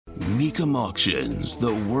Mecum Auctions,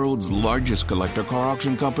 the world's largest collector car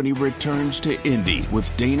auction company, returns to Indy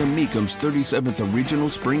with Dana Mecum's 37th Regional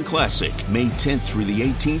Spring Classic, May 10th through the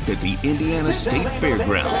 18th at the Indiana State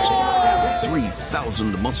Fairgrounds.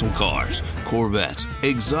 3,000 muscle cars, Corvettes,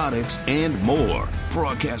 exotics, and more.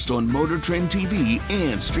 Broadcast on Motor Trend TV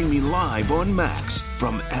and streaming live on Max.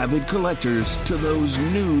 From avid collectors to those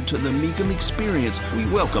new to the Mecum experience, we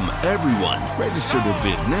welcome everyone. Register to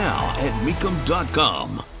bid now at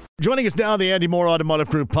Mecum.com. Joining us now, the Andy Moore Automotive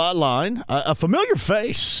Group hotline, a familiar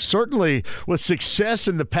face, certainly with success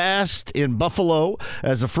in the past in Buffalo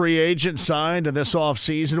as a free agent signed in this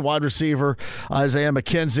offseason. Wide receiver Isaiah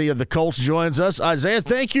McKenzie of the Colts joins us. Isaiah,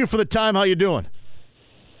 thank you for the time. How you doing?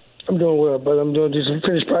 I'm doing well, but I'm doing just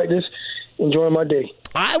finished practice, enjoying my day.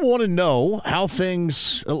 I want to know how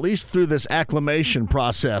things, at least through this acclimation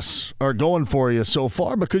process, are going for you so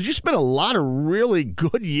far, because you spent a lot of really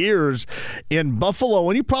good years in Buffalo,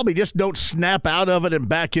 and you probably just don't snap out of it and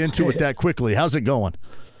back into it that quickly. How's it going?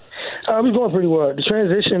 It was going pretty well. The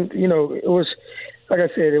transition, it was, like I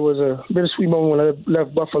said, it was a bittersweet moment when I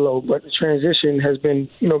left Buffalo, but the transition has been,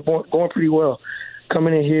 going pretty well.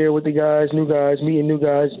 Coming in here with the guys, new guys, meeting new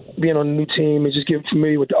guys, being on a new team, and just getting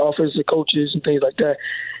familiar with the office, the coaches, and things like that.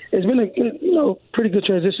 It's been a pretty good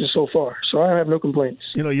transition so far, so I have no complaints.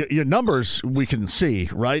 Your numbers we can see,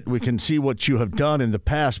 right? We can see what you have done in the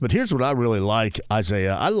past, but here's what I really like,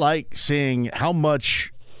 Isaiah. I like seeing how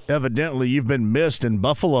much evidently you've been missed in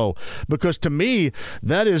Buffalo, because to me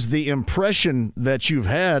that is the impression that you've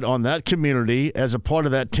had on that community as a part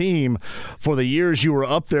of that team for the years you were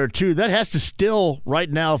up there too. That has to still right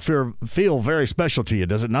now feel very special to you,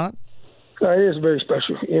 does it not? It is very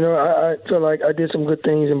special. I feel like I did some good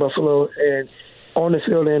things in Buffalo, and on the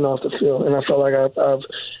field and off the field, and I feel like I've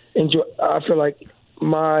enjoyed. I feel like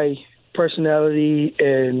my personality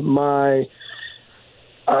and my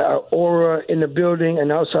aura in the building and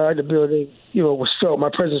outside the building, was felt. My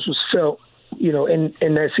presence was felt, in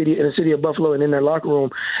that city, in the city of Buffalo, and in that locker room.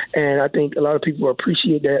 And I think a lot of people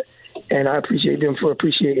appreciate that, and I appreciate them for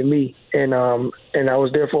appreciating me. And I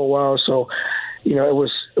was there for a while, so it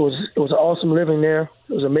was awesome living there.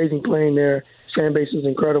 It was amazing playing there. Fan base is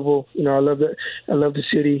incredible. I love it. I love the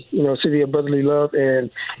city. City of brotherly love, and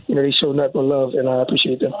they show nothing but love, and I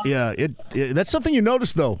appreciate them. Yeah, that's something you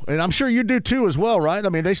notice though, and I'm sure you do too as well, right? I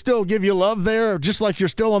mean, they still give you love there, just like you're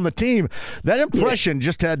still on the team. That impression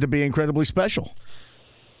just had to be incredibly special.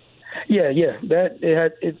 Yeah.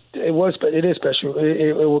 That it was, but it is special.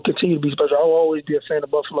 It will continue to be special. I will always be a fan of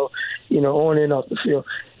Buffalo, on and off the field.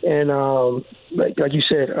 And like you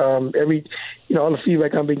said, all the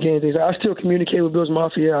feedback I've been getting, things. I still communicate with Bills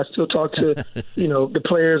Mafia. I still talk to the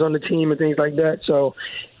players on the team and things like that. So,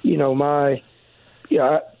 I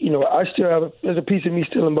still have there's a piece of me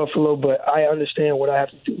still in Buffalo, but I understand what I have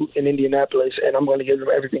to do in Indianapolis, and I'm going to give them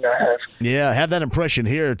everything I have. Yeah, I have that impression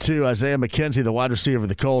here, too. Isaiah McKenzie, the wide receiver of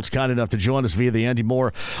the Colts, kind enough to join us via the Andy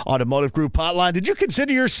Moore Automotive Group hotline. Did you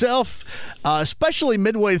consider yourself, especially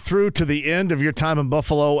midway through to the end of your time in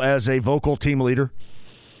Buffalo, as a vocal team leader?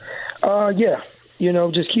 Yeah.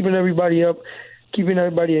 Just keeping everybody up, keeping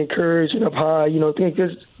everybody encouraged and up high,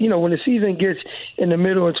 because, when the season gets in the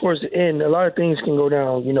middle and towards the end, a lot of things can go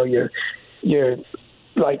down. Your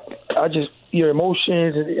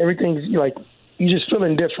emotions and everything's you're just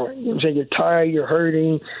feeling different. You know what I'm saying? You're tired, you're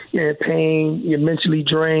hurting, you're in pain, you're mentally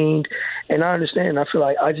drained. And I understand. I feel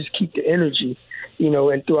like I just keep the energy,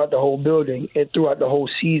 and throughout the whole building and throughout the whole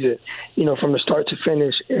season, from the start to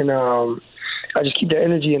finish. And I just keep the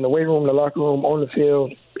energy in the weight room, the locker room, on the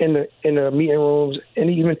field, in the meeting rooms, and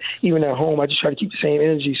even at home. I just try to keep the same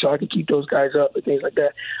energy so I can keep those guys up and things like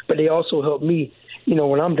that. But they also help me,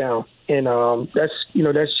 when I'm down, and that's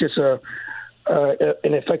just an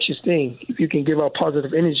infectious thing. If you can give out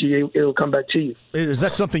positive energy, it'll come back to you. Is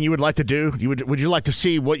that something you would like to do? Would you like to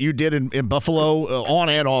see what you did in Buffalo on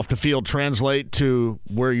and off the field translate to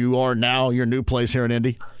where you are now, your new place here in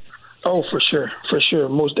Indy? Oh, for sure,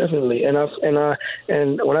 most definitely. And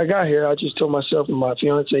when I got here, I just told myself and my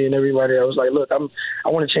fiance and everybody, I was like, look, I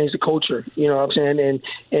want to change the culture. You know what I'm saying?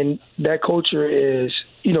 And that culture is,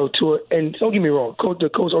 and don't get me wrong, the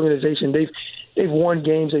Colts organization, they've won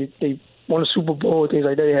games, they've won a Super Bowl, things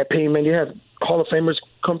like that. They have payment, they have Hall of Famers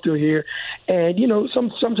come through here, and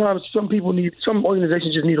sometimes some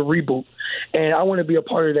organizations just need a reboot, and I want to be a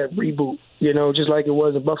part of that reboot. Just like it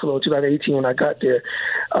was in Buffalo in 2018 when I got there.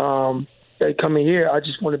 Coming here, I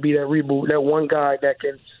just want to be that reboot, that one guy that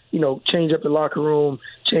can, change up the locker room,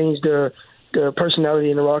 change the personality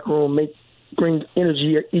in the locker room, make bring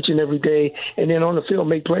energy each and every day, and then on the field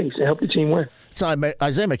make plays and help the team win. So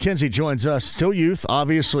Isaiah McKenzie joins us, still youth,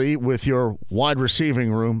 obviously, with your wide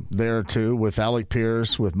receiving room there, too, with Alec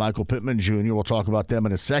Pierce, with Michael Pittman Jr. We'll talk about them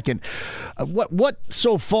in a second. What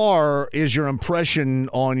so far is your impression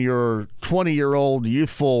on your 20-year-old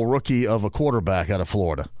youthful rookie of a quarterback out of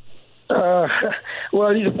Florida? Well,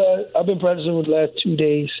 I've been practicing with the last 2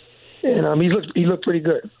 days, and he looked pretty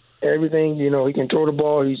good. Everything, he can throw the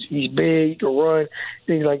ball. He's big, he can run,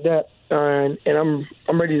 things like that, and I'm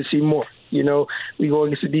ready to see more. We go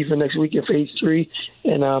against the defense next week in phase 3,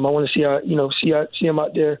 and I want to see him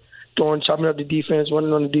out there chopping up the defense,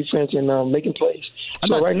 running on the defense, and making plays.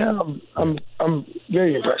 So right now, I'm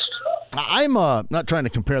very impressed. I'm not trying to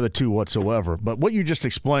compare the two whatsoever, but what you just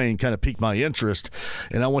explained kind of piqued my interest,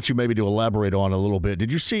 and I want you maybe to elaborate on a little bit.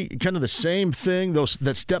 Did you see kind of the same thing,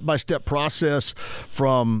 that step-by-step process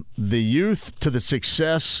from the youth to the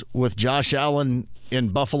success with Josh Allen in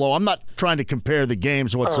Buffalo? I'm not trying to compare the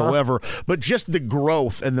games whatsoever, but just the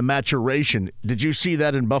growth and the maturation. Did you see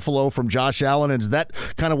that in Buffalo from Josh Allen? And is that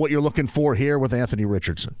kind of what you're looking for here with Anthony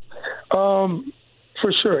Richardson?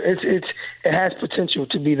 For sure. It has potential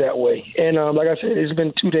to be that way. And like I said, it's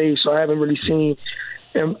been 2 days, so I haven't really seen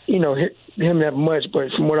him, him that much.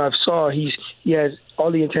 But from what I've saw, he has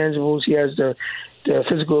all the intangibles. He has the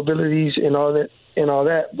physical abilities and all that.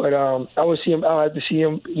 But I'll have to see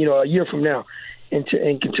him, a year from now, and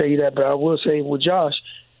can tell you that. But I will say with Josh,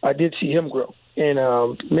 I did see him grow, and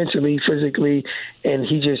mentally, physically, and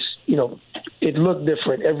he just, it looked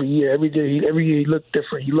different every year. Every year he looked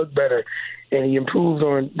different. He looked better, and he improved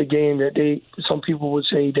on the game that some people would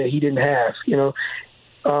say that he didn't have.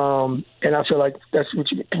 And I feel like that's what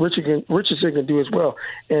Richardson can do as well.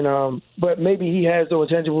 And but maybe he has those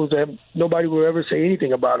intangibles that nobody will ever say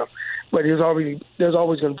anything about him. But there's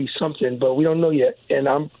always going to be something, but we don't know yet. And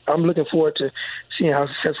I'm looking forward to seeing how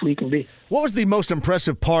successful he can be. What was the most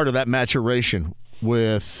impressive part of that maturation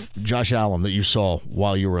with Josh Allen that you saw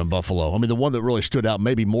while you were in Buffalo? I mean, the one that really stood out,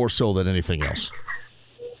 maybe more so than anything else.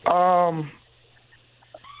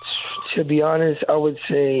 To be honest, I would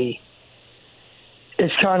say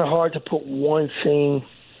it's kind of hard to put one thing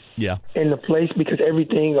in the place because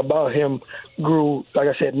everything about him grew, like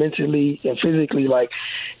I said, mentally and physically. Like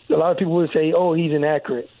a lot of people would say, oh, he's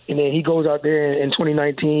inaccurate. And then he goes out there in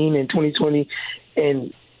 2019 and 2020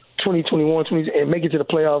 and 2021 and make it to the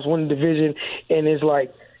playoffs, win the division. And it's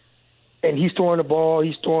like, and he's throwing the ball.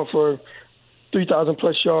 He's throwing for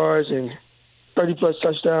 3,000-plus yards and 30-plus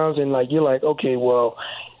touchdowns. And, like, you're like, okay, well,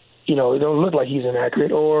 it don't look like he's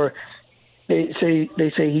inaccurate. Or they say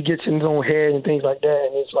he gets in his own head and things like that,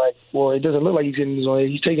 and it's like, well, it doesn't look like he's in his own head.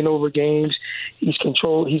 He's taking over games. He's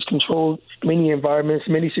controlled many environments,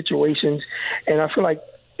 many situations, and I feel like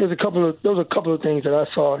there was a couple of things that I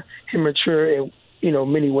saw him mature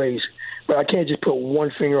in many ways, but I can't just put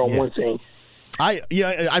one finger on one thing. I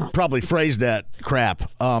probably phrased that crap.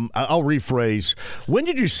 I'll rephrase. When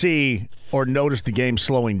did you see or notice the game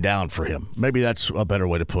slowing down for him? Maybe that's a better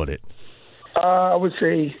way to put it. I would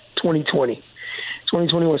say 2020.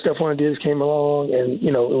 2020 when Stephon Diggs came along, and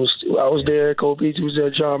I was there. Cole Beasley was there.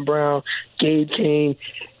 John Brown, Gabe came,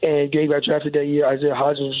 and Gabe got drafted that year. Isaiah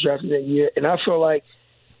Hodgins was drafted that year, and I felt like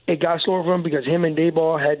it got slower for him because him and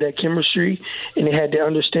Dayball had that chemistry, and they had the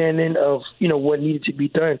understanding of what needed to be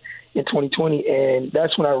done in 2020, and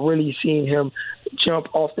that's when I really seen him jump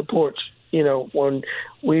off the porch. When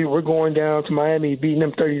we were going down to Miami, beating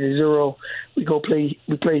them 30-0,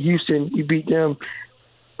 we play Houston, we beat them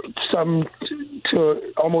something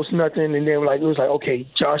to almost nothing, and then it was like, okay,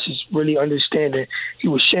 Josh is really understanding. He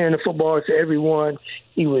was sharing the football to everyone.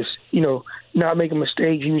 He was, not making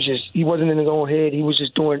mistakes. He wasn't in his own head. He was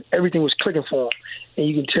just doing, everything was clicking for him, and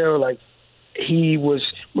you can tell like he was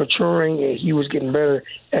maturing and he was getting better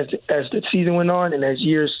as the season went on, and as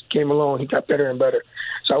years came along, he got better and better.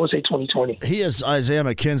 So I would say 2020. He is Isaiah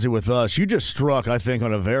McKenzie with us. You just struck, I think,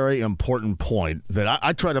 on a very important point that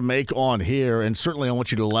I try to make on here, and certainly I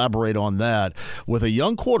want you to elaborate on that. With a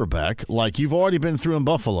young quarterback like you've already been through in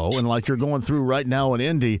Buffalo and like you're going through right now in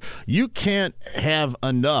Indy, you can't have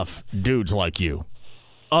enough dudes like you.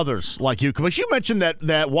 Others like you. But you mentioned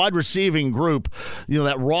that wide receiving group,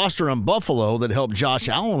 that roster in Buffalo that helped Josh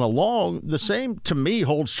Allen along. The same, to me,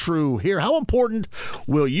 holds true here. How important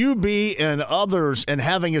will you be and others and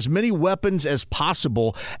having as many weapons as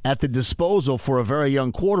possible at the disposal for a very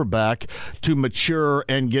young quarterback to mature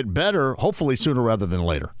and get better, hopefully sooner rather than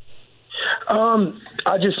later?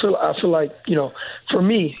 I feel like, for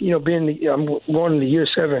me, I'm going into year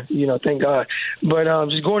 7, thank God. But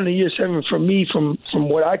just going into year 7 for me, from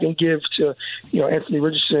what I can give to, Anthony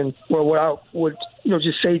Richardson, or what I would,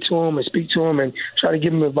 just say to him and speak to him and try to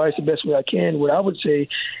give him advice the best way I can. What I would say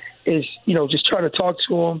is, just try to talk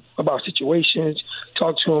to him about situations,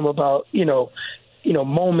 talk to him about,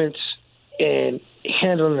 moments and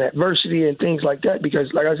handling adversity and things like that,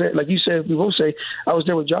 because like I said, like you said, we both say, I was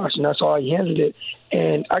there with Josh and I saw how he handled it,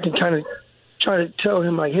 and I can kind of try to tell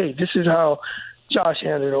him like, hey, this is how Josh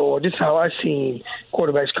handled it, or this is how I've seen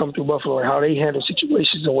quarterbacks come through Buffalo and how they handle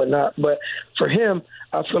situations and whatnot. But for him,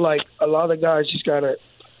 I feel like a lot of the guys just gotta,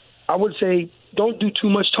 I would say, don't do too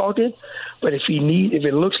much talking, but if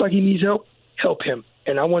it looks like he needs help him.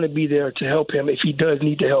 And I want to be there to help him if he does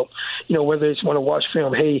need the help. Whether it's want to watch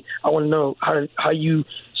film, hey, I want to know how you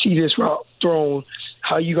see this route thrown,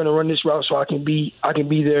 how you going to run this route so I can be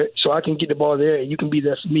there, so I can get the ball there and you can be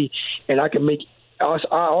there for me, and I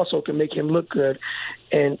also can make him look good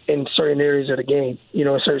in certain areas of the game,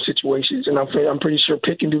 in certain situations. And I'm pretty sure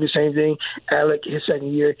Pitt can do the same thing. Alec, his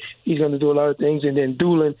second year, he's going to do a lot of things, and then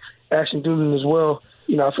Ashton Doolin as well.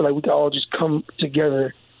 I feel like we can all just come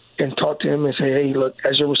together and talk to him and say, hey, look,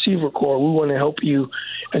 as your receiver core, we want to help you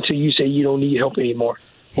until you say you don't need help anymore,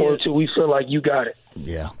 or until we feel like you got it.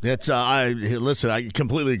 Yeah, that's I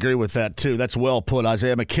completely agree with that too. That's well put.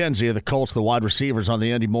 Isaiah McKenzie of the Colts, the wide receivers on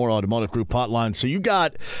the Andy Moore Automotive Group hotline. So you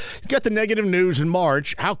got the negative news in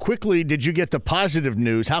March. How quickly did you get the positive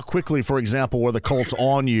news? How quickly, for example, were the Colts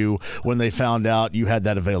on you when they found out you had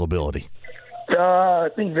that availability? I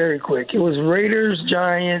think very quick. It was Raiders,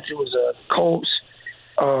 Giants. It was Colts.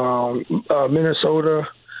 Minnesota,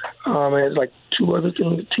 and it's like 2 other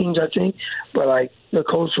teams, I think. But like the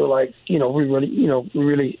Colts were like, we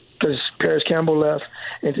really, because Paris Campbell left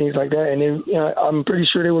and things like that. And then I'm pretty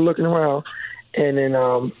sure they were looking around, and then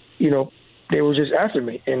they were just after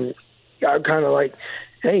me, and I'm kind of like,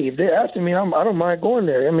 hey, if they're after me, I don't mind going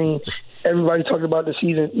there. I mean, everybody talked about the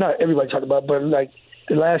season. Not everybody talked about, but like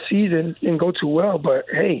the last season didn't go too well. But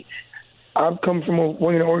hey, I'm coming from a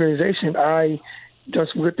winning organization. I done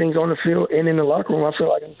some good things on the field and in the locker room. I feel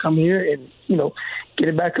like I can come here and, get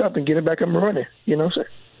it back up and running, sir.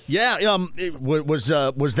 Yeah. Was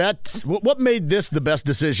that what made this the best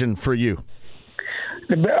decision for you?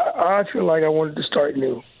 I feel like I wanted to start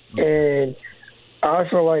new, and I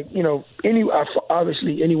feel like,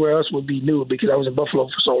 obviously anywhere else would be new because I was in Buffalo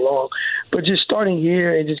for so long, but just starting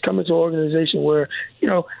here and just coming to an organization where,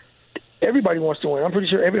 everybody wants to win. I'm pretty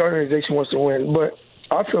sure every organization wants to win, but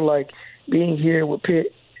I feel like being here with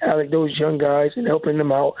Pitt, Alec, those young guys, and helping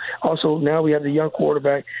them out. Also, now we have the young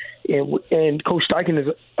quarterback, and Coach Steichen is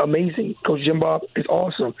amazing. Coach Jim Bob is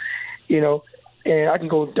awesome, And I can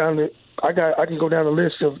go down the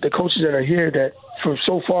list of the coaches that are here that, from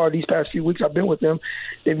so far these past few weeks I've been with them,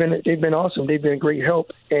 they've been awesome. They've been a great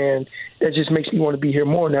help, and that just makes me want to be here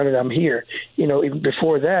more now that I'm here. Even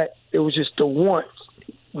before that, it was just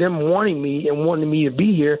them wanting me and wanting me to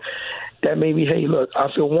be here. That made me, hey, look, I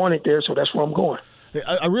feel wanted there, so that's where I'm going.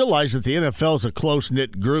 I realize that the NFL is a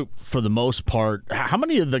close-knit group for the most part. How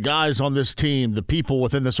many of the guys on this team, the people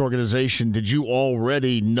within this organization, did you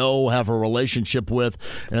already know, have a relationship with?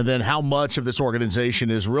 And then how much of this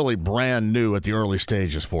organization is really brand new at the early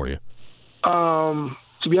stages for you?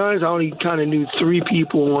 To be honest, I only kind of knew 3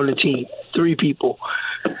 people on the team, 3 people.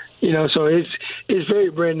 So it's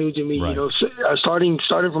very brand new to me. Right. Starting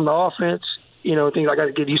from the offense, things I got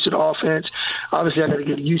to get used to the offense. Obviously, I got to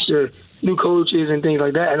get used to new coaches and things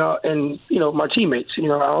like that, and my teammates. I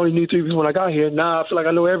only knew 3 people when I got here. Now I feel like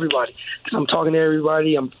I know everybody because I'm talking to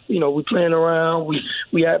everybody. We playing around.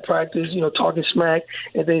 We at practice, talking smack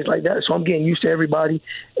and things like that. So I'm getting used to everybody.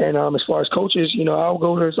 And as far as coaches, I'll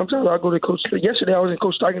go to Coach. Yesterday I was in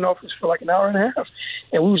Coach Steichen's office for like an hour and a half,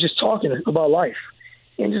 and we was just talking about life.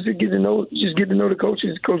 And just to get to know the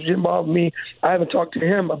coaches, Coach Jim Bob and me. I haven't talked to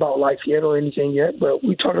him about life yet or anything yet, but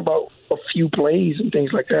we talk about a few plays and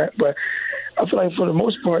things like that. But I feel like for the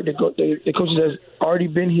most part, the coaches that's already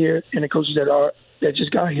been here and the coaches that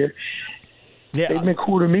just got here, they've been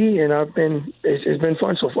cool to me, and it's been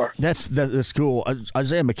fun so far. That's cool.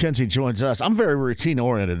 Isaiah McKenzie joins us. I'm very routine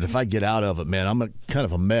oriented. If I get out of it, man, I'm kind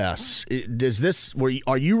of a mess.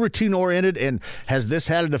 Are you routine oriented, and has this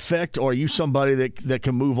had an effect, or are you somebody that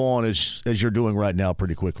can move on as you're doing right now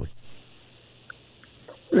pretty quickly?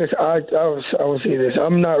 Listen, I would say this.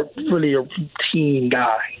 I'm not really a routine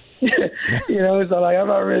guy. It's like I'm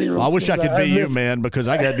not really. Well, I wish I could be you, man, because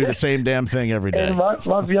I got to do the same damn thing every day. And my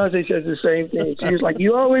fiance says the same thing. She was like,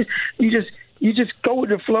 you just go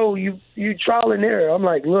with the flow. You trial and error. I'm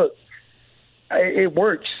like, look, it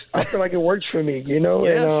works. I feel like it works for me, you know.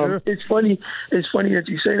 Yeah, and sure. It's funny that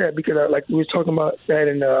you say that because like we were talking about that,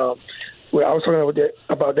 and well, I was talking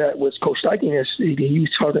about that with Coach Steichen yesterday.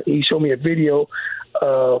 He showed me a video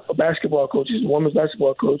of a basketball coach, a women's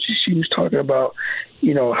basketball coach. She was talking about,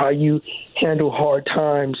 you know, how you handle hard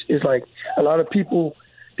times. It's like a lot of people,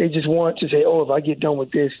 they just want to say, oh, if I get done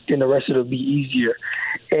with this, then the rest of it will be easier.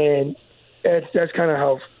 And that's kind of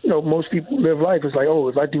how, you know, most people live life. It's like, oh,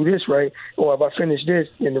 if I do this right, or if I finish this,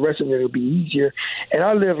 then the rest of it will be easier. And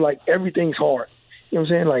I live like everything's hard. You know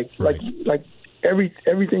what I'm saying? Like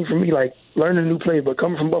everything for me, like learning a new playbook.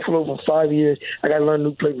 Coming from Buffalo for 5 years, I got to learn a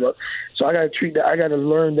new playbook. So I got to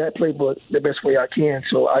learn that playbook the best way I can,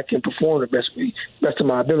 so I can perform the best of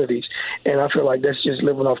my abilities. And I feel like that's just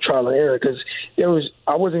living off trial and error, because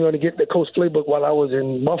I wasn't going to get the coach playbook while I was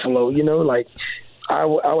in Buffalo. You know, like I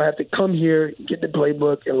would have to come here, get the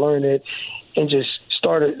playbook, and learn it, and just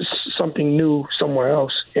start something new somewhere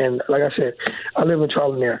else. And like I said, I live in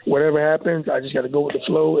trial and error. Whatever happens, I just got to go with the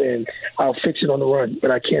flow, and I'll fix it on the run.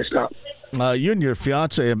 But I can't stop. You and your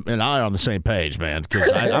fiance and I are on the same page, man, because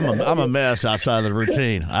I'm a mess outside of the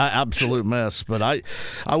routine. Absolute mess. But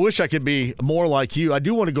I wish I could be more like you. I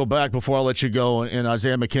do want to go back before I let you go, and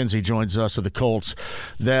Isaiah McKenzie joins us of the Colts.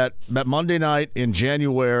 That Monday night in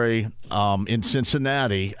January in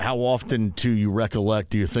Cincinnati, how often do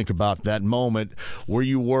you think about that moment where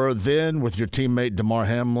you were then with your teammate DeMar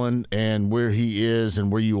Hamlin and where he is and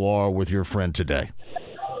where you are with your friend today?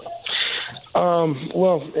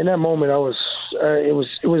 Well, in that moment, it was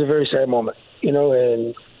a very sad moment, you know,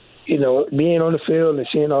 and, you know, being on the field and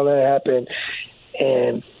seeing all that happen,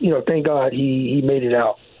 and, you know, thank God he made it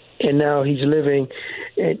out. And now he's living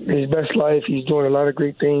his best life. He's doing a lot of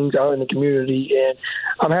great things out in the community, and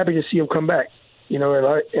I'm happy to see him come back. You know,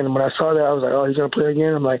 and when I saw that, I was like, oh, he's going to play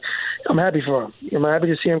again. I'm like, I'm happy for him. I'm happy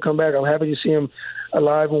to see him come back. I'm happy to see him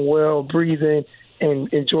alive and well, breathing,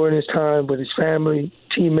 and enjoying his time with his family,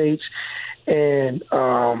 teammates. And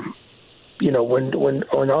you know, when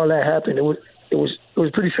all that happened, it was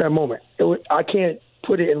a pretty sad moment. I can't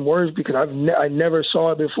put it in words because I never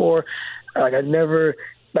saw it before. Like I never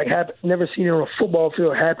seen it on a football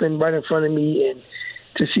field happen right in front of me, and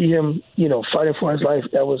to see him, you know, fighting for his life,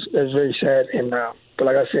 that was very sad. And but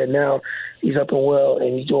like I said, now he's up and well,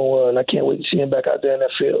 and he's doing well, and I can't wait to see him back out there in that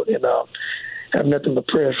field. And have nothing but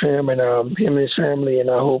prayer for him and his family. And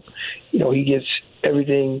I hope, you know, he gets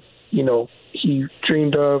everything, you know, he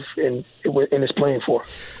dreamed of and is playing for.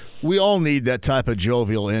 We all need that type of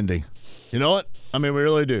jovial ending. You know what? I mean, we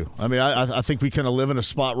really do. I mean, I think we kind of live in a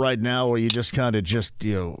spot right now where you just kind of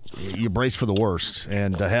you know, you brace for the worst.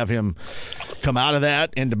 And to have him come out of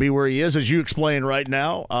that and to be where he is, as you explained right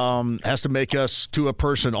now, has to make us, to a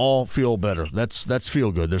person, all feel better. That's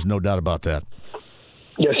feel good. There's no doubt about that.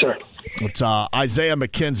 Yes, sir. It's Isaiah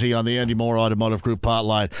McKenzie on the Andy Moore Automotive Group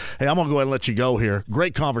hotline. Hey, I'm going to go ahead and let you go here.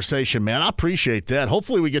 Great conversation, man. I appreciate that.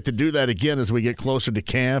 Hopefully we get to do that again as we get closer to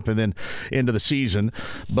camp and then into the season.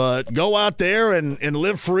 But go out there and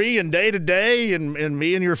live free and day to day, and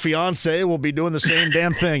me and your fiance will be doing the same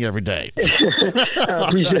damn thing every day. I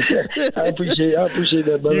appreciate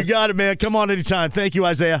that, brother. You got it, man. Come on anytime. Thank you,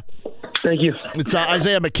 Isaiah. Thank you. It's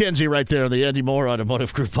Isaiah McKenzie right there on the Andy Moore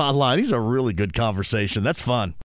Automotive Group hotline. He's a really good conversation. That's fun.